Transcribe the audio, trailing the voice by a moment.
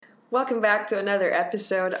Welcome back to another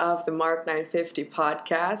episode of the Mark 950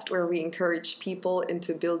 podcast, where we encourage people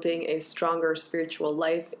into building a stronger spiritual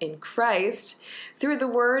life in Christ through the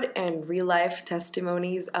word and real life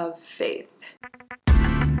testimonies of faith.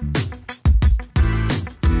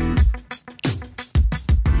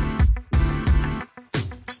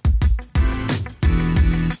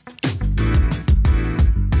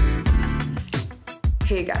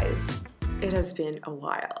 Hey guys, it has been a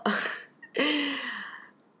while.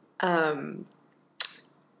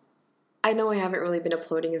 I know I haven't really been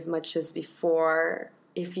uploading as much as before.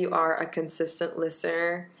 If you are a consistent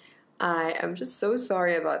listener, I am just so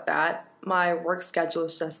sorry about that. My work schedule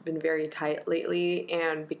has just been very tight lately,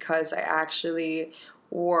 and because I actually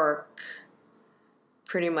work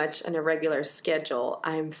pretty much on a regular schedule,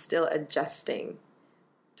 I'm still adjusting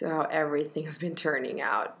to how everything's been turning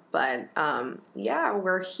out. But yeah,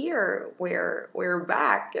 we're here. We're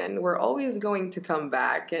back, and we're always going to come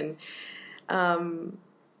back. And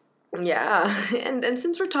yeah, and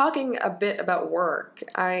since we're talking a bit about work,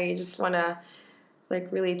 I just want to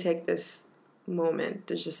really take this moment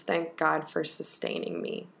to just thank God for sustaining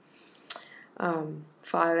me.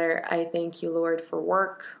 Father, I thank you, Lord, for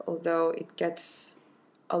work, although it gets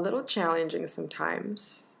a little challenging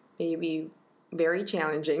sometimes, maybe very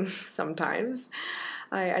challenging sometimes.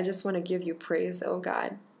 I just want to give you praise, oh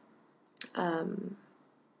God,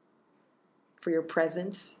 for your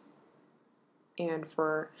presence and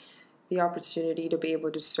for the opportunity to be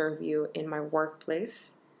able to serve you in my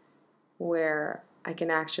workplace, where I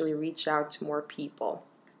can actually reach out to more people,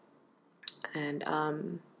 and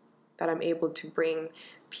that I'm able to bring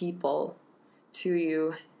people to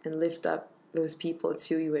you and lift up those people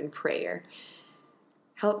to you in prayer.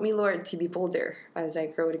 Help me, Lord, to be bolder as I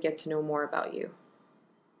grow to get to know more about you.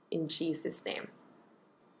 In Jesus' name,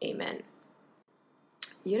 amen.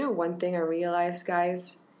 You know, one thing I realized,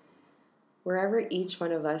 guys, wherever each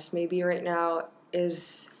one of us may be right now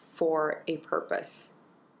is for a purpose.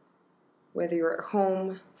 Whether you're at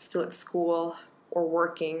home, still at school, or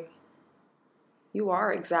working, you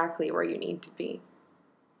are exactly where you need to be.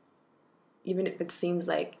 Even if it seems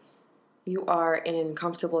like you are in an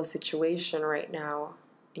uncomfortable situation right now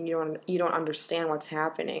and you don't understand what's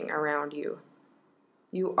happening around you,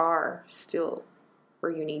 you are still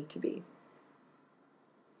where you need to be.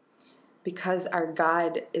 Because our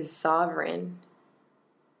God is sovereign,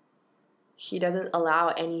 He doesn't allow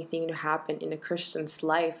anything to happen in a Christian's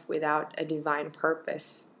life without a divine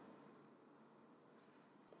purpose.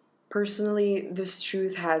 Personally, this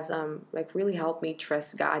truth has really helped me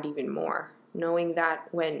trust God even more, knowing that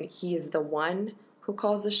when He is the one who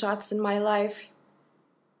calls the shots in my life,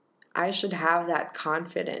 I should have that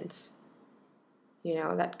confidence.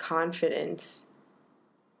 That confidence,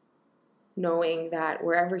 knowing that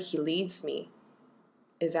wherever He leads me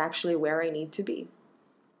is actually where I need to be.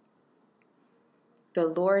 The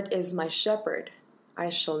Lord is my shepherd, I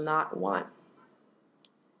shall not want.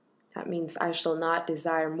 That means I shall not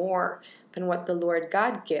desire more than what the Lord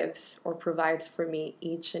God gives or provides for me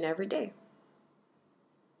each and every day.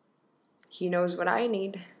 He knows what I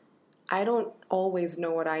need. I don't always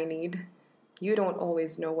know what I need. You don't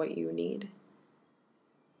always know what you need.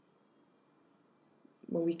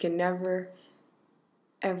 But we can never,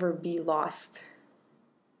 ever be lost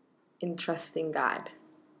in trusting God.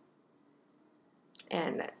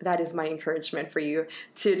 And that is my encouragement for you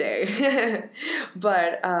today.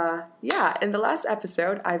 But yeah, in the last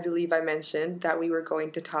episode, I believe I mentioned that we were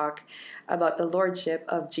going to talk about the Lordship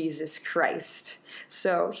of Jesus Christ.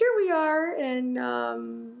 So here we are, and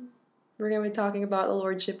we're going to be talking about the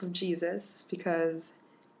Lordship of Jesus because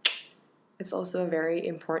it's also a very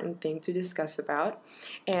important thing to discuss about.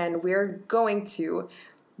 And we're going to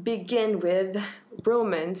begin with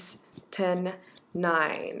Romans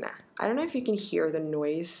 10:9. I don't know if you can hear the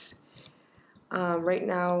noise. Right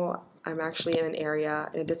now, I'm actually in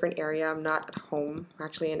a different area. I'm not at home. I'm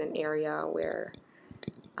actually in an area where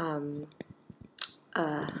I'm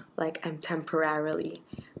temporarily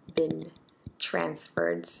been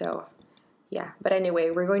transferred. So yeah, but anyway,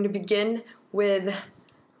 we're going to begin with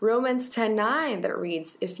Romans 10:9 that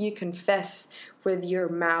reads, "If you confess with your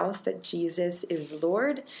mouth that Jesus is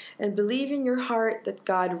Lord and believe in your heart that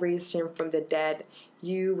God raised him from the dead,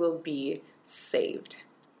 you will be saved."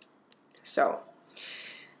 So,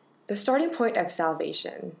 the starting point of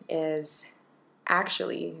salvation is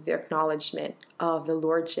actually the acknowledgement of the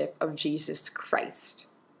Lordship of Jesus Christ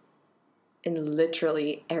in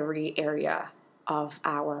literally every area of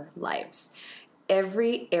our lives.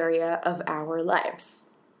 Every area of our lives.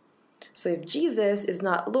 So if Jesus is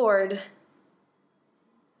not Lord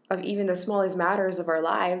of even the smallest matters of our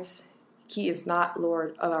lives, He is not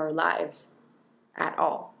Lord of our lives at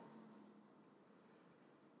all.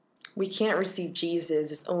 We can't receive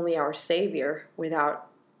Jesus as only our Savior without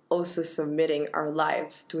also submitting our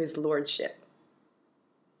lives to His Lordship.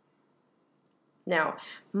 Now,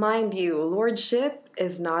 mind you, Lordship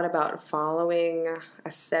is not about following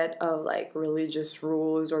a set of religious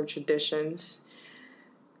rules or traditions.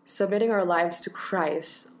 Submitting our lives to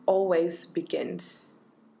Christ always begins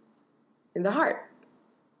in the heart.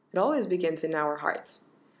 It always begins in our hearts.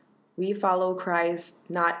 We follow Christ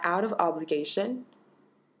not out of obligation,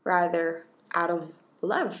 rather out of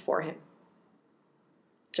love for Him.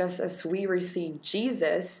 Just as we receive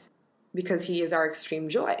Jesus because He is our extreme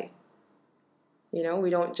joy. We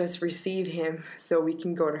don't just receive Him so we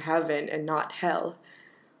can go to heaven and not hell,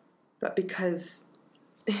 but because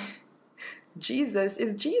Jesus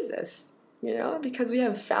is Jesus, because we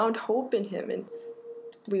have found hope in Him and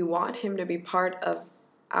we want Him to be part of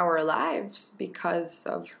our lives because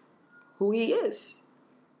of who He is.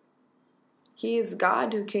 He is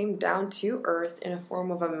God who came down to earth in a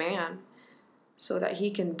form of a man so that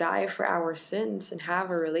He can die for our sins and have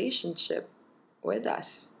a relationship with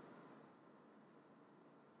us.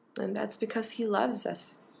 And that's because He loves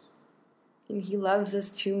us. And He loves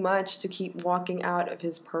us too much to keep walking out of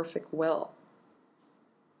His perfect will.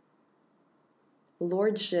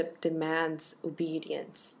 Lordship demands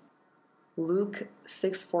obedience. Luke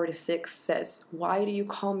 6:46 says, "Why do you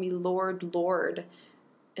call me Lord, Lord,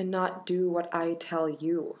 and not do what I tell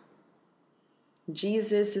you?"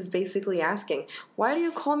 Jesus is basically asking, why do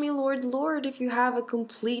you call me Lord, Lord if you have a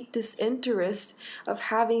complete disinterest of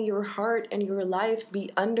having your heart and your life be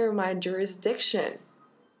under my jurisdiction?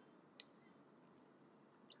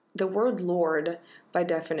 The word Lord, by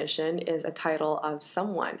definition, is a title of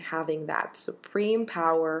someone having that supreme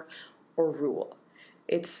power or rule.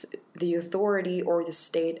 It's the authority or the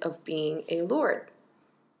state of being a Lord.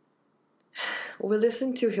 We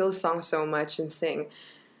listen to Hillsong so much and sing,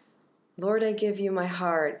 "Lord, I give you my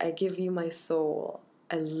heart, I give you my soul.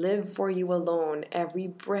 I live for you alone. Every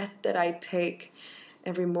breath that I take,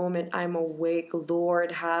 every moment I'm awake,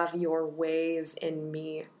 Lord, have your ways in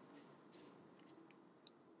me."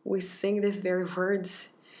 We sing these very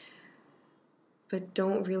words, but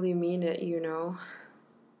don't really mean it,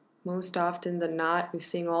 Most often than not, we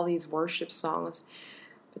sing all these worship songs,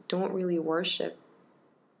 but don't really worship.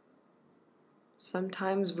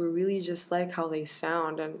 Sometimes we really just like how they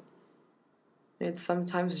sound, and it's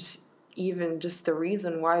sometimes even just the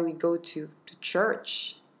reason why we go to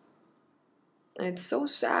church. And it's so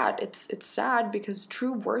sad. It's sad because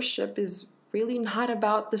true worship is really not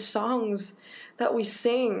about the songs that we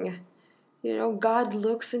sing. God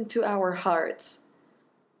looks into our hearts.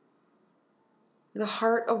 The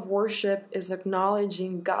heart of worship is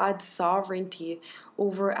acknowledging God's sovereignty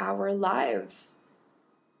over our lives.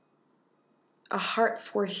 A heart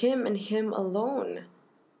for Him and Him alone.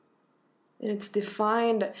 And it's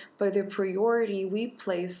defined by the priority we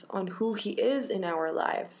place on who He is in our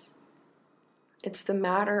lives. It's the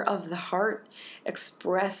matter of the heart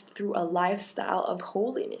expressed through a lifestyle of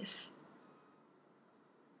holiness.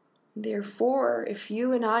 Therefore, if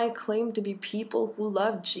you and I claim to be people who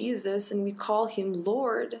love Jesus and we call Him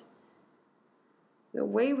Lord, the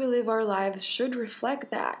way we live our lives should reflect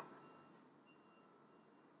that.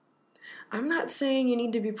 I'm not saying you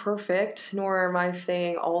need to be perfect, nor am I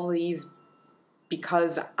saying all these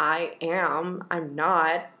because I am. I'm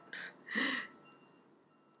not.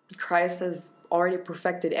 Christ has already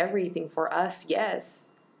perfected everything for us,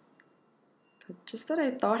 yes. But just that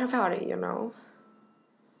I thought about it,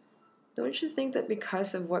 Don't you think that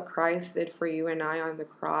because of what Christ did for you and I on the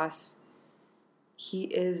cross, He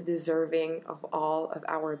is deserving of all of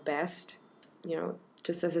our best?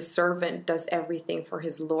 Just as a servant does everything for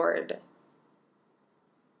his Lord.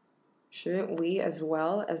 Shouldn't we as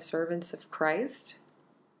well, as servants of Christ?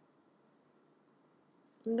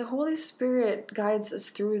 And the Holy Spirit guides us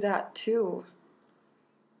through that too.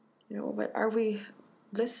 But are we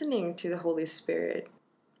listening to the Holy Spirit?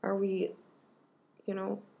 Are we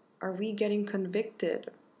getting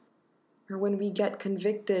convicted? Or when we get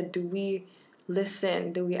convicted, do we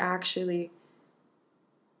listen? Do we actually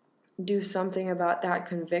do something about that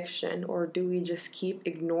conviction? Or do we just keep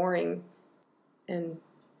ignoring and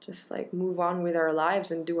just move on with our lives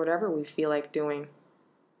and do whatever we feel like doing?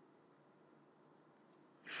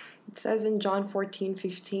 It says in John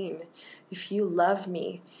 14:15, "If you love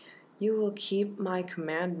me, you will keep my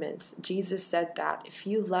commandments." Jesus said that. If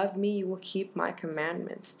you love me, you will keep my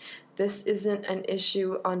commandments. This isn't an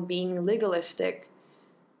issue on being legalistic.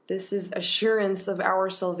 This is assurance of our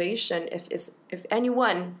salvation. If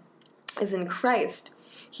anyone is in Christ,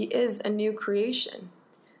 He is a new creation.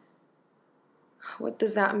 What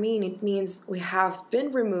does that mean? It means we have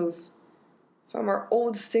been removed from our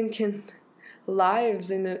old stinking lives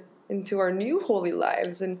into our new holy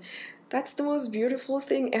lives. And that's the most beautiful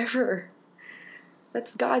thing ever.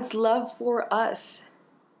 That's God's love for us.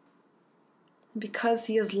 Because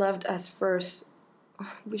He has loved us first,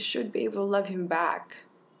 we should be able to love Him back.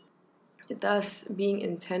 Thus, being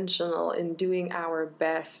intentional in doing our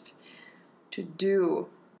best to do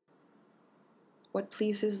what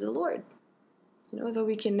pleases the Lord. Though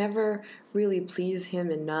we can never really please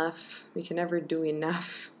Him enough, we can never do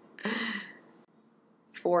enough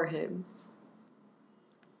for Him.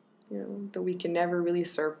 Though we can never really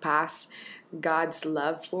surpass God's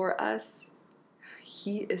love for us,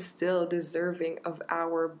 He is still deserving of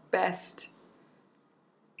our best.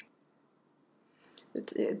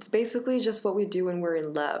 It's basically just what we do when we're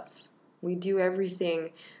in love. We do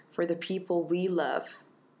everything for the people we love.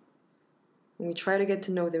 And we try to get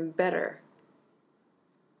to know them better.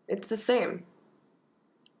 It's the same.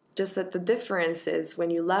 Just that the difference is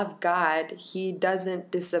when you love God, He doesn't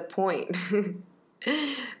disappoint.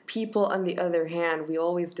 People, on the other hand, we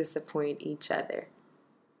always disappoint each other.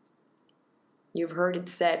 You've heard it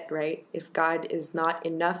said, right? If God is not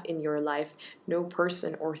enough in your life, no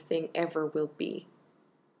person or thing ever will be.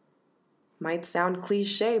 Might sound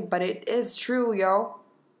cliche, but it is true, yo.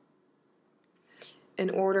 In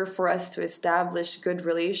order for us to establish good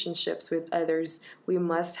relationships with others, we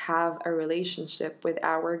must have a relationship with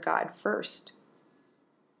our God first.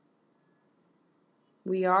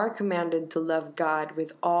 We are commanded to love God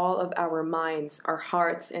with all of our minds, our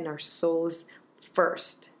hearts, and our souls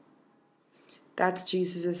first. That's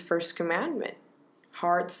Jesus' first commandment.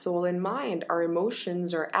 Heart, soul, and mind, our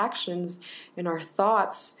emotions, our actions, and our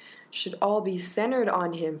thoughts should all be centered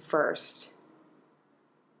on Him first.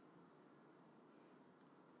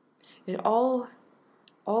 And all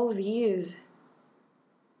these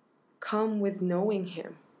come with knowing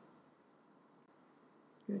Him.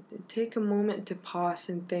 Take a moment to pause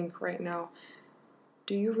and think right now.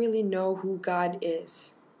 Do you really know who God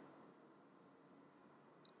is?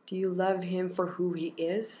 Do you love Him for who He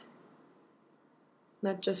is?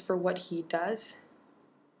 Not just for what He does?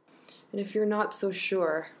 And if you're not so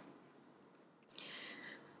sure,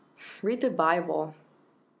 read the Bible.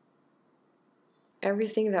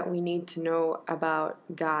 Everything that we need to know about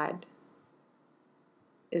God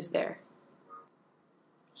is there.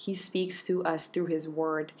 He speaks to us through His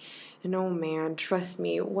Word. And oh man, trust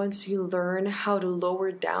me, once you learn how to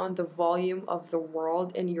lower down the volume of the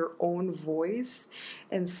world in your own voice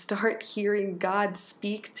and start hearing God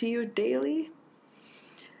speak to you daily,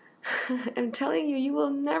 I'm telling you, you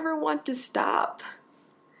will never want to stop.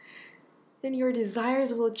 And your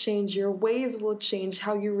desires will change, your ways will change,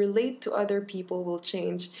 how you relate to other people will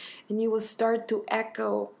change, and you will start to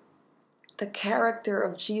echo the character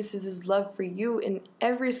of Jesus' love for you in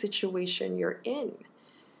every situation you're in.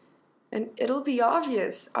 And it'll be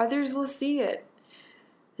obvious. Others will see it.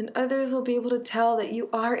 And others will be able to tell that you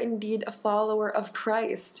are indeed a follower of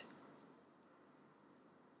Christ.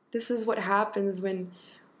 This is what happens when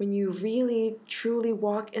you really, truly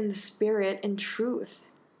walk in the Spirit and truth.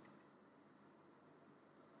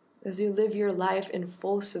 As you live your life in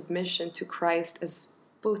full submission to Christ as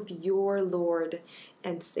both your Lord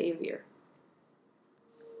and Savior.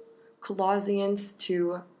 Colossians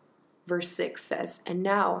 2 verse 6 says, "And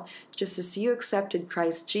now, just as you accepted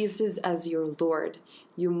Christ Jesus as your Lord,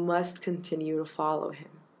 you must continue to follow Him."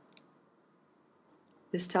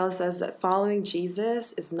 This tells us that following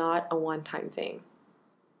Jesus is not a one-time thing.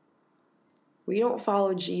 We don't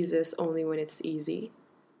follow Jesus only when it's easy,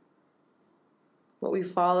 but we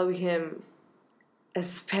follow Him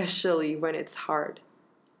especially when it's hard.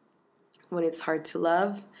 When it's hard to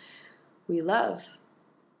love, we love.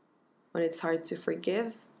 When it's hard to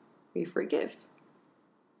forgive, we forgive.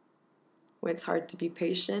 When it's hard to be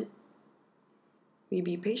patient, we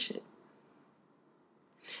be patient.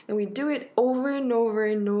 And we do it over and over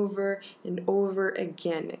and over and over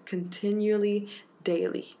again, continually,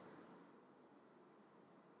 daily.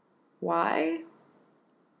 Why?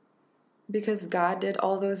 Because God did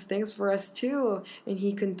all those things for us too, and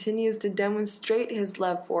He continues to demonstrate His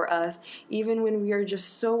love for us, even when we are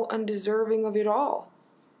just so undeserving of it all.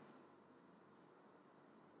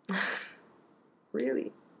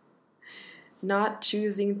 Really. Not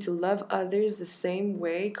choosing to love others the same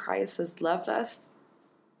way Christ has loved us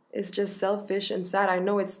is just selfish and sad. I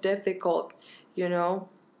know it's difficult,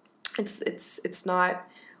 It's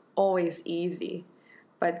not always easy,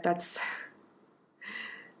 but that's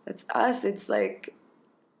us. It's like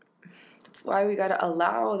That's why we got to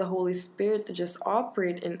allow the Holy Spirit to just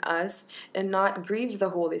operate in us and not grieve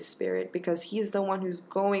the Holy Spirit, because He's the one who's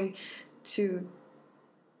going to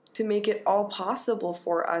make it all possible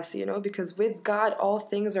for us, because with God all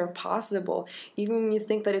things are possible. Even when you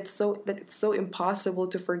think that it's so impossible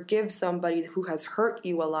to forgive somebody who has hurt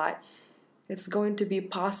you a lot, it's going to be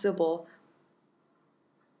possible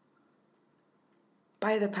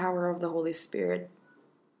by the power of the Holy Spirit.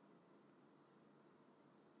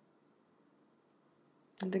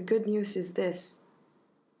 And the good news is this: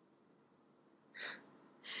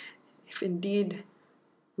 if indeed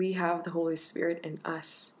we have the Holy Spirit in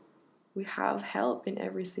us, we have help in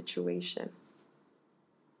every situation.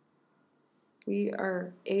 We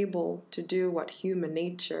are able to do what human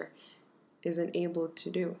nature isn't able to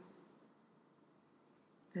do.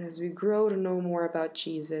 And as we grow to know more about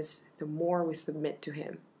Jesus, the more we submit to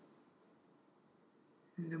Him.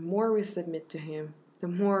 And the more we submit to Him, the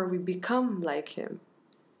more we become like Him.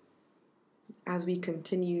 As we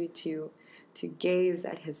continue to gaze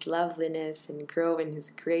at His loveliness and grow in His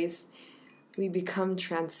grace, we become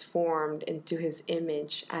transformed into His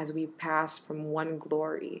image as we pass from one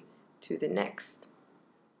glory to the next.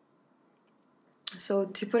 So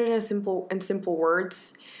to put it in simple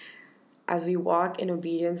words, as we walk in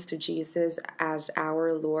obedience to Jesus as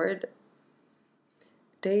our Lord,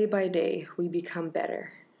 day by day we become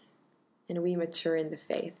better and we mature in the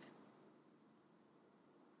faith.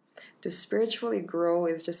 To spiritually grow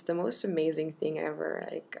is just the most amazing thing ever.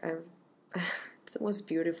 It's the most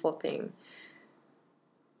beautiful thing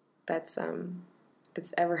that's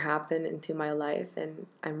ever happened into my life, and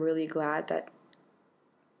I'm really glad that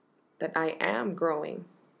I am growing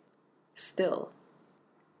still.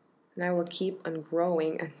 And I will keep on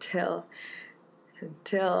growing until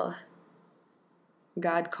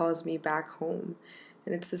God calls me back home.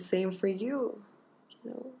 And it's the same for you.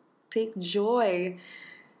 Take joy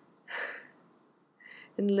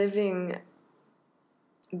in living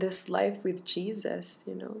this life with Jesus,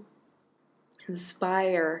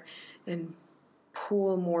 Inspire and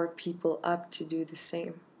pull more people up to do the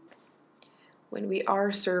same. When we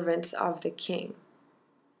are servants of the King,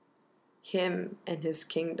 Him and His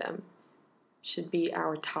kingdom should be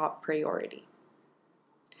our top priority.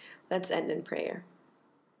 Let's end in prayer.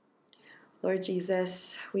 Lord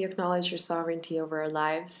Jesus, we acknowledge your sovereignty over our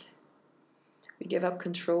lives. We give up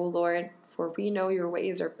control, Lord, for we know your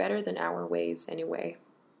ways are better than our ways anyway.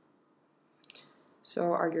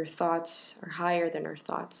 So your thoughts are higher than our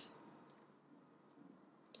thoughts.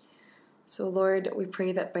 So Lord, we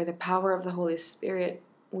pray that by the power of the Holy Spirit,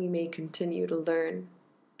 we may continue to learn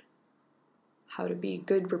how to be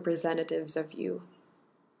good representatives of you.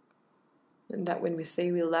 And that when we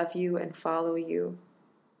say we love you and follow you,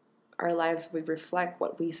 our lives would reflect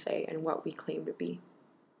what we say and what we claim to be.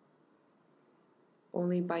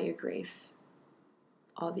 Only by your grace.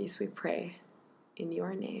 All these we pray in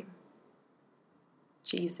your name,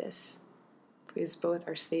 Jesus, who is both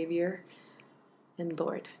our Savior and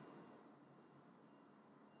Lord.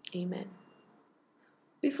 Amen.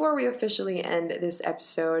 Before we officially end this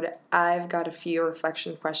episode, I've got a few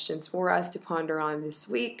reflection questions for us to ponder on this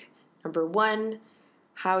week. Number 1,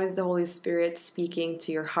 how is the Holy Spirit speaking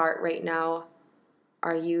to your heart right now?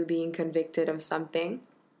 Are you being convicted of something?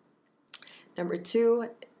 Number 2,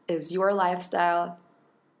 is your lifestyle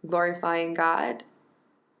glorifying God?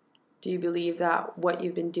 Do you believe that what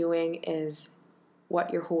you've been doing is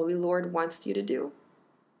what your Holy Lord wants you to do?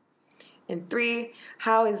 And 3,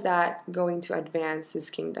 how is that going to advance His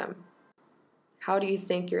kingdom? How do you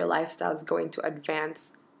think your lifestyle is going to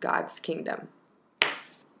advance God's kingdom?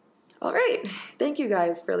 All right. Thank you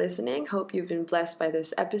guys for listening. Hope you've been blessed by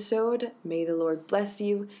this episode. May the Lord bless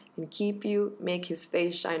you and keep you, make His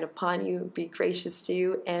face shine upon you, be gracious to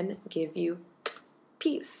you, and give you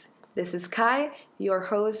peace. This is Kai, your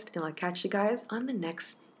host, and I'll catch you guys on the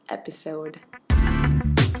next episode.